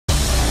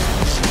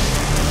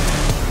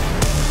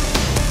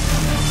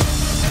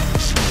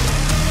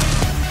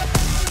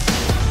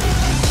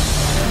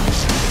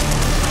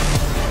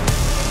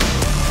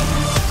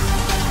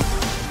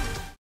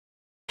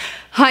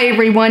Hi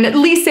everyone,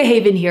 Lisa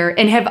Haven here,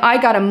 and have I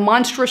got a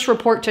monstrous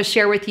report to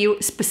share with you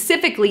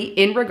specifically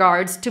in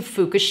regards to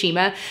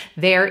Fukushima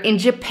there in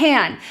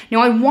Japan. Now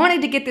I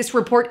wanted to get this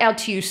report out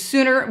to you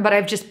sooner, but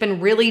I've just been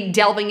really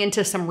delving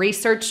into some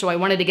research, so I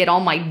wanted to get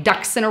all my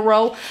ducks in a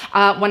row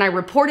when I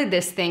reported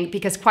this thing,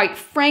 because quite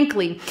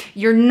frankly,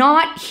 you're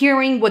not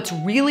hearing what's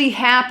really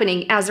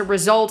happening as a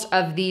result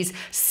of these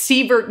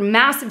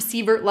massive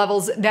sievert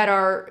levels that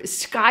are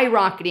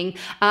skyrocketing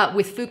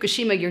with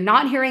Fukushima. You're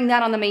not hearing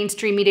that on the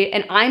mainstream media,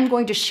 and I'm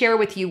going to share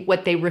with you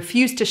what they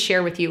refuse to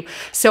share with you.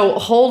 So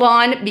hold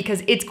on,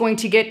 because it's going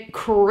to get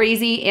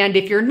crazy. And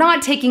if you're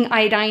not taking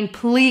iodine,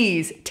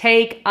 please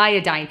take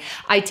iodine.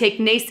 I take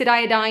NUKED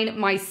iodine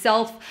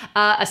myself,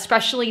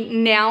 especially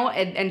now,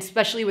 and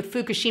especially with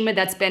Fukushima,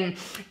 that's been,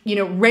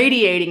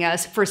 radiating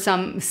us for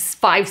some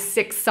 5,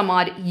 6 some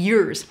odd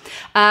years.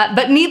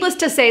 But needless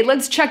to say,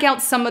 let's check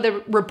out some of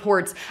the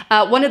reports.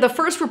 One of the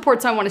first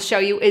reports I want to show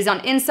you is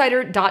on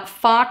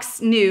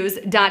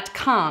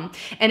insider.foxnews.com,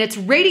 and it's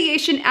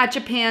radiation at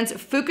Japan's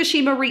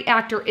Fukushima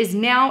reactor is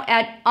now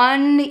at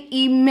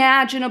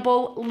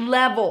unimaginable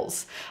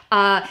levels.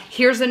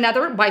 Here's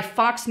another by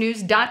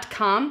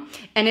foxnews.com,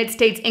 and it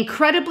states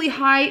incredibly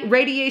high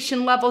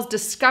radiation levels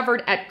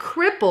discovered at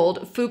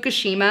crippled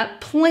Fukushima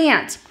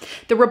plant.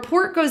 The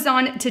report goes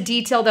on to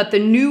detail that the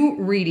new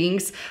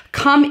readings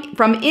come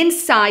from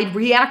inside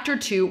reactor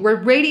 2, where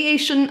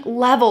radiation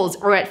levels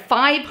are at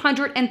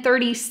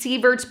 530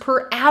 sieverts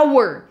per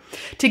hour.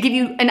 To give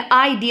you an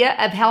idea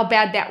of how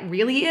bad that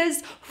really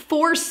is,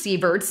 4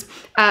 sieverts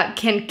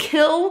can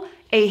kill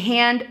a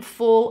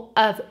handful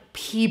of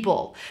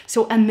people.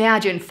 So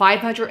imagine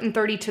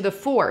 530 to the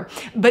 4.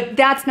 But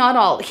that's not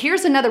all.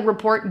 Here's another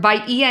report by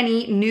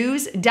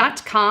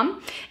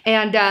enenews.com,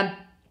 and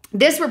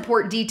this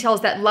report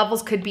details that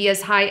levels could be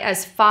as high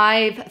as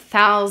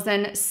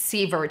 5,000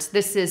 sieverts.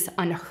 This is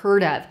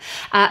unheard of.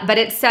 But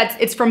it says,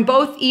 it's from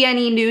both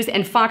ENE News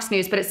and Fox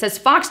News, but it says,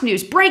 Fox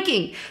News,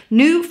 breaking!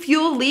 New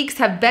fuel leaks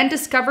have been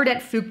discovered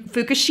at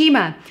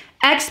Fukushima.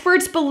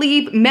 Experts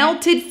believe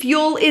melted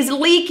fuel is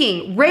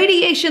leaking.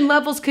 Radiation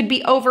levels could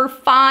be over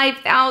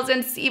 5,000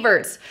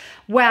 sieverts.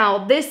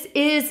 Wow, this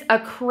is a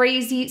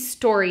crazy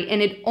story,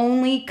 and it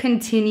only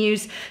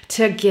continues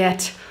to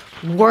get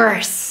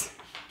worse.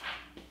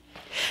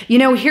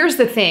 Here's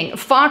the thing.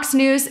 Fox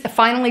News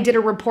finally did a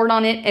report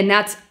on it, and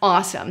that's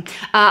awesome.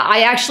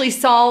 I actually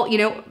saw,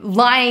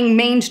 lying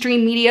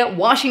mainstream media,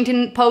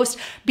 Washington Post,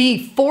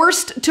 be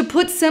forced to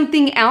put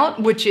something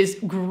out, which is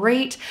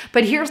great.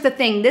 But here's the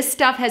thing. This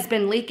stuff has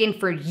been leaking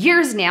for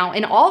years now,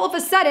 and all of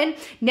a sudden,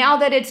 now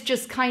that it's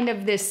just kind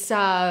of this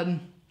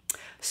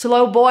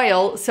slow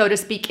boil, so to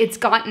speak, it's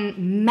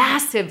gotten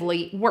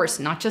massively worse.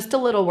 Not just a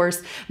little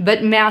worse,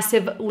 but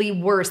massively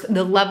worse.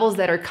 The levels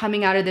that are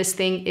coming out of this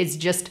thing is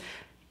just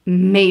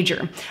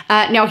major.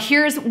 Now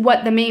here's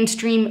what the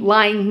mainstream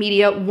lying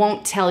media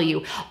won't tell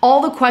you.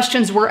 All the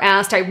questions were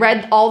asked. I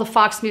read all the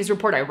Fox News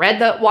report. I read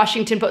the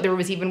Washington Post. There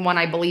was even one,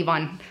 I believe,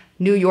 on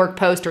New York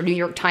Post or New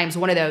York Times,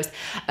 one of those.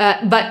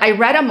 But I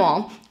read them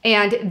all,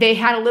 and they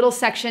had a little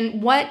section,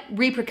 what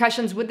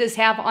repercussions would this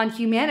have on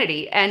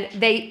humanity? And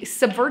they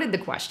subverted the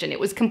question. It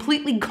was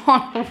completely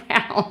gone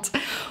around.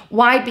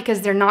 Why?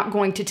 Because they're not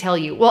going to tell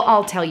you. Well,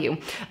 I'll tell you.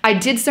 I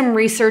did some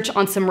research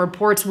on some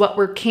reports. What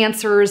were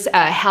cancers?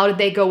 How did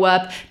they go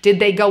up? Did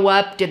they go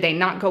up? Did they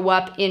not go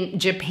up in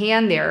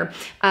Japan there?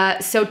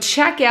 So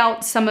check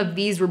out some of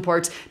these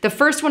reports. The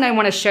first one I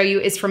want to show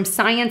you is from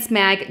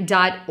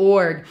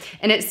sciencemag.org,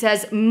 and it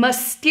says,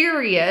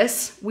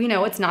 mysterious, we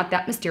know it's not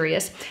that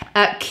mysterious,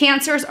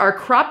 cancers are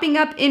cropping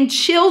up in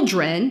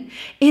children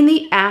in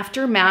the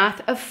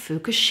aftermath of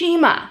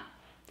Fukushima,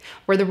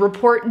 where the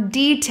report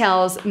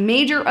details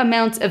major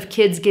amounts of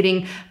kids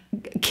getting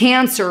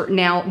cancer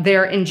now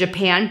there in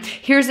Japan.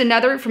 Here's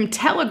another from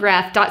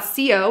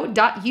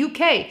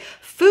telegraph.co.uk.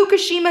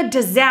 Fukushima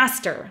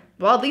disaster.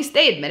 Well, at least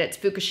they admit it's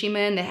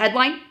Fukushima in the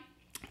headline.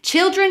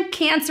 Children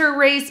cancer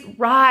rates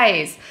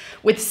rise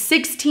with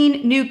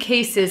 16 new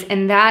cases,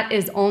 and that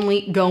is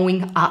only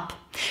going up.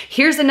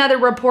 Here's another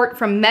report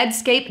from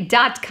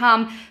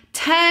medscape.com,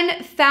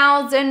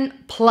 10,000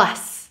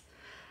 plus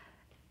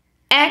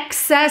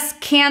excess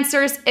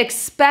cancers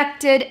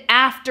expected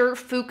after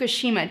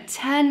Fukushima.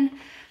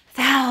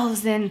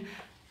 10,000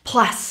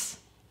 plus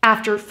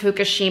after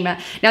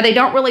Fukushima. Now, they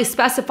don't really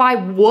specify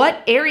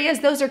what areas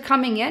those are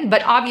coming in,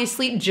 but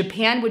obviously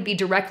Japan would be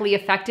directly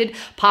affected,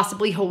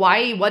 possibly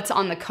Hawaii, what's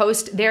on the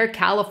coast there,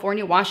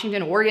 California,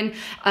 Washington, Oregon,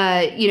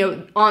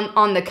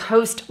 on the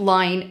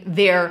coastline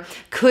there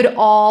could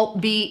all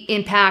be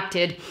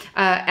impacted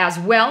as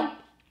well.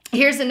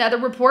 Here's another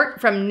report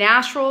from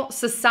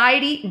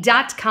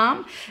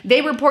naturalsociety.com.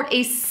 They report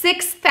a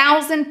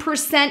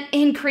 6,000%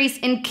 increase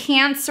in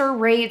cancer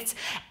rates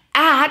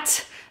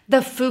at the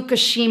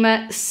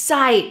Fukushima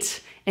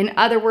site. In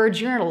other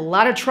words, you're in a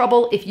lot of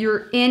trouble if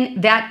you're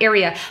in that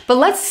area. But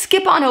let's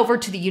skip on over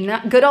to the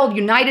good old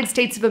United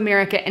States of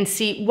America and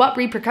see what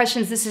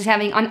repercussions this is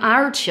having on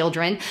our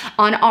children,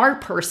 on our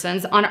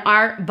persons, on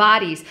our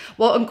bodies.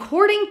 Well,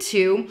 according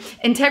to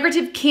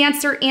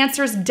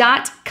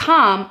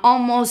integrativecanteranswers.com,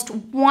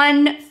 almost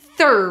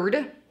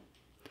 1/3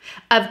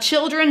 of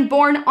children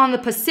born on the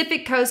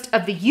Pacific coast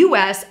of the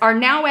US are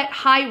now at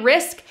high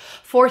risk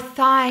for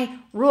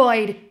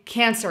thyroid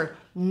cancer.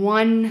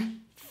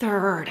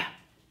 1/3.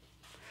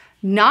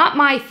 Not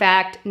my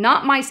fact,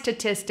 not my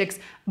statistics,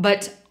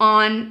 but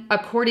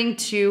according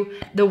to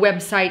the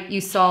website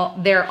you saw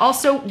there.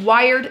 Also,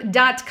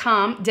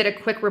 Wired.com did a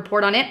quick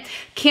report on it.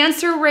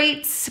 Cancer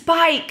rates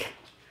spike,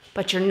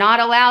 but you're not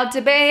allowed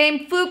to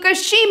blame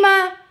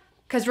Fukushima.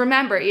 Because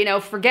remember,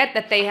 forget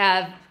that they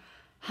have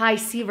high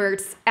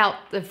sieverts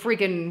out the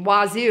freaking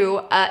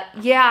wazoo.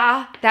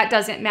 Yeah, that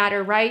doesn't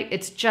matter, right?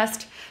 It's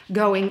just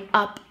going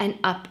up and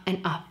up and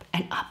up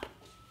and up.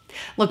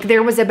 Look,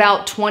 there was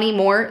about 20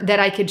 more that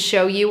I could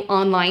show you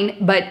online,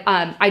 but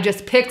I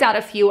just picked out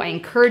a few. I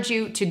encourage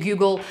you to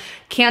Google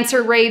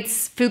cancer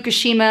rates,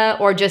 Fukushima,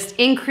 or just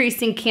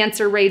increasing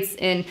cancer rates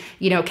in,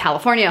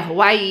 California,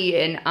 Hawaii,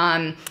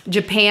 and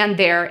Japan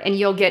there, and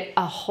you'll get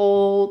a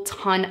whole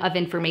ton of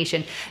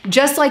information.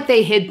 Just like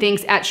they hid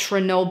things at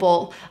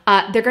Chernobyl,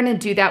 they're gonna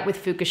do that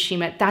with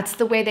Fukushima. That's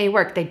the way they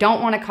work. They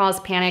don't wanna cause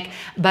panic,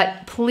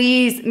 but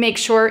please make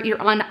sure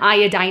you're on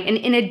iodine. And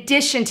in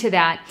addition to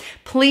that,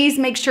 please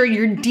make sure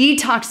you're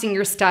detoxing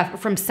your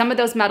stuff from some of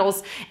those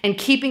metals and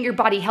keeping your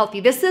body healthy.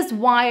 This is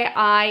why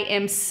I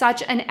am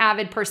such an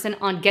avid person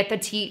on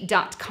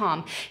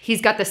getthetea.com.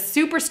 He's got the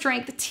super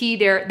strength tea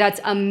there.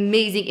 That's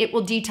amazing. It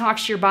will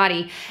detox your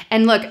body.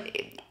 And look,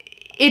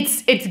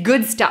 it's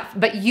good stuff,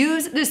 but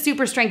use the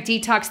super strength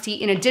detox tea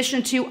in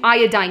addition to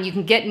iodine. You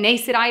can get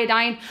NUKED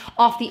iodine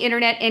off the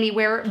internet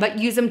anywhere, but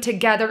use them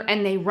together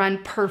and they run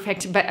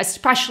perfect, but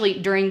especially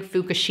during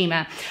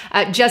Fukushima.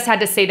 Just had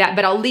to say that,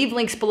 but I'll leave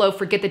links below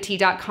for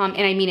getthetea.com,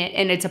 and I mean it,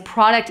 and it's a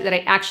product that I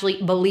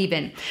actually believe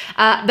in.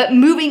 But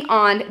moving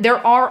on,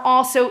 there are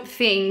also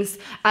things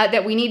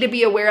that we need to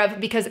be aware of,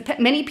 because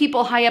many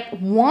people high up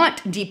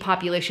want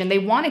depopulation. They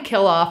want to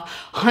kill off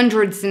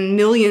hundreds and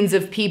millions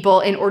of people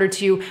in order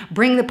to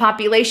bring the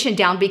population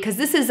down, because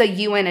this is a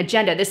UN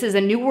agenda. This is a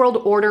New World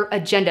Order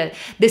agenda.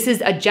 This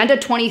is Agenda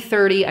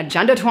 2030,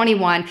 Agenda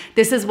 21.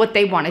 This is what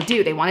they want to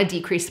do. They want to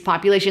decrease the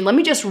population. Let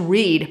me just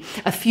read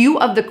a few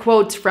of the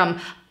quotes from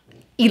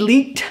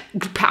elite,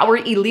 power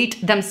elite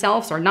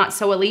themselves, or not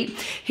so elite.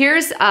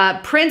 Here's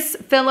Prince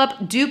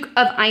Philip, Duke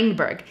of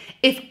Edinburgh.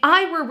 If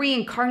I were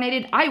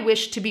reincarnated, I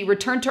wish to be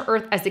returned to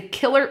Earth as a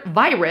killer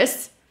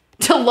virus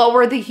to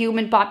lower the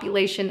human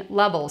population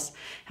levels.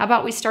 How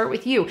about we start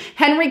with you?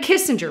 Henry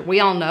Kissinger, we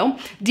all know,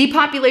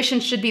 depopulation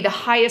should be the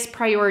highest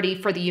priority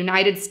for the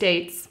United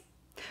States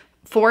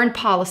foreign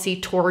policy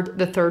toward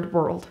the third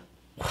world.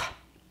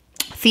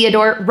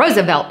 Theodore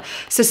Roosevelt,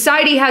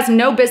 society has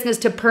no business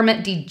to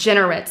permit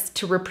degenerates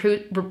to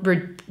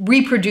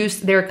reproduce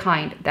their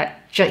kind.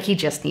 He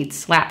just needs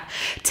slapped.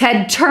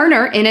 Ted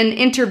Turner, in an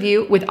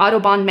interview with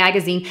Audubon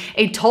magazine,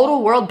 a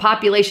total world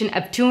population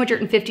of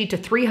 250 to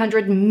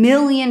 300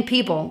 million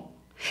people,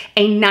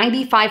 a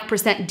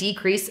 95%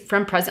 decrease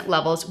from present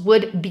levels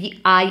would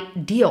be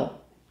ideal.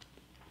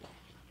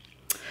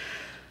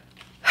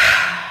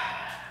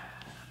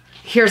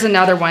 Here's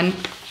another one.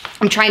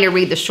 I'm trying to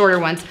read the shorter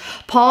ones.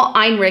 Paul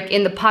Ehrlich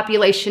in The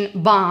Population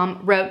Bomb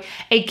wrote,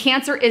 a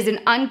cancer is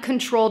an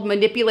uncontrolled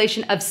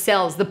manipulation of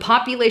cells. The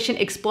population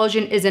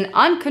explosion is an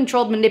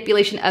uncontrolled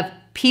manipulation of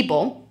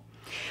people.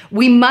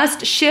 We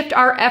must shift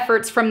our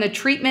efforts from the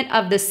treatment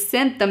of the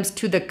symptoms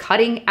to the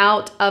cutting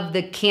out of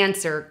the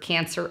cancer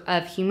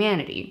of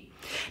humanity.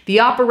 The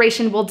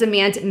operation will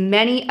demand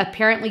many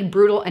apparently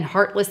brutal and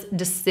heartless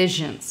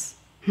decisions.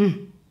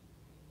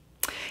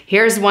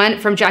 Here's one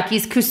from Jacques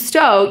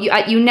Cousteau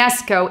at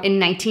UNESCO in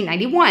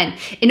 1991.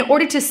 In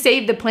order to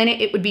save the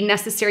planet, it would be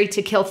necessary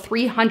to kill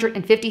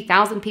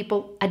 350,000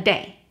 people a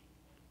day.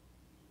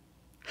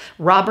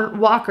 Robert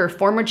Walker,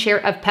 former chair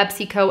of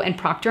PepsiCo and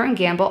Procter &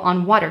 Gamble,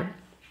 on water.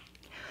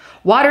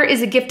 Water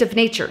is a gift of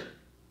nature.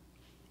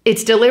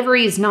 Its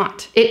delivery is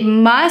not. It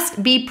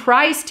must be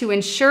priced to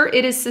ensure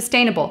it is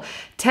sustainable.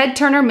 Ted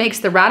Turner makes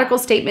the radical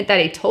statement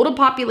that a total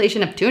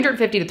population of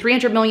 250 to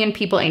 300 million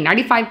people, a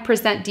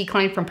 95%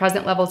 decline from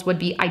present levels, would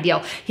be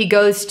ideal. He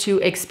goes to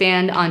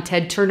expand on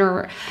Ted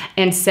Turner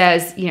and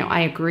says,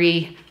 I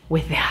agree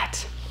with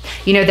that.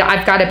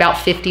 I've got about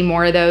 50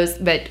 more of those,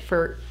 but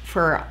for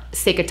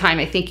sake of time,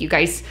 I think you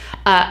guys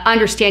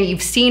understand.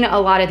 You've seen a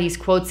lot of these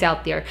quotes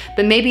out there,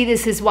 but maybe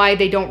this is why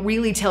they don't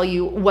really tell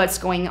you what's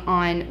going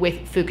on with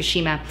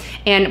Fukushima.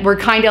 And we're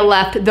kind of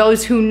left,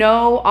 those who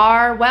know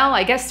are, well,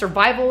 I guess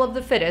survival of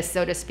the fittest,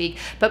 so to speak.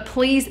 But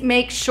please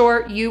make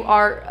sure you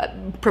are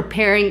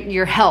preparing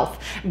your health.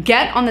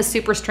 Get on the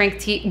super strength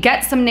tea,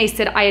 get some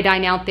NUKED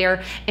iodine out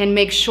there, and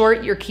make sure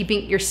you're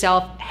keeping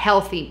yourself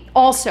healthy.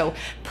 Also,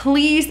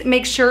 please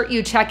make sure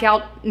you check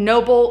out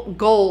Noble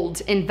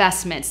Gold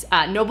Investments.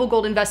 Yes,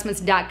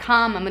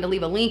 noblegoldinvestments.com. I'm going to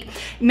leave a link.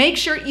 Make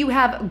sure you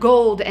have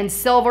gold and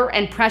silver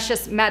and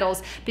precious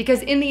metals,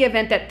 because in the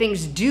event that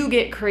things do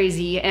get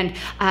crazy and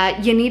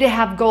you need to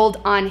have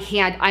gold on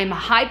hand, I'm a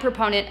high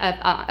proponent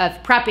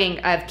of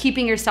prepping, of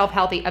keeping yourself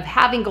healthy, of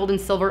having gold and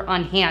silver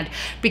on hand,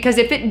 because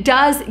if it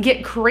does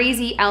get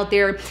crazy out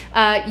there,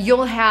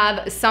 you'll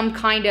have some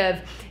kind of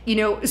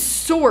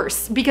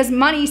source, because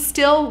money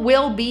still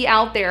will be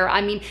out there. I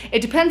mean, it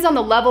depends on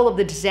the level of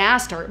the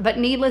disaster, but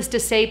needless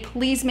to say,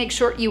 please make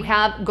sure you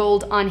have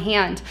gold on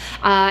hand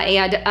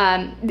and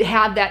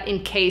have that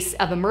in case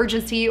of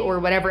emergency or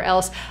whatever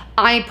else.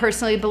 I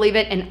personally believe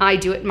it, and I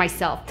do it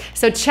myself.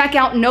 So check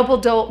out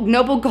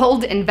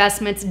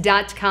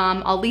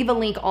noblegoldinvestments.com. I'll leave a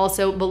link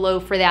also below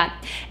for that.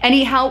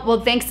 Anyhow,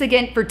 well, thanks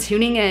again for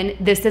tuning in.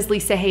 This is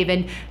Lisa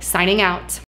Haven signing out.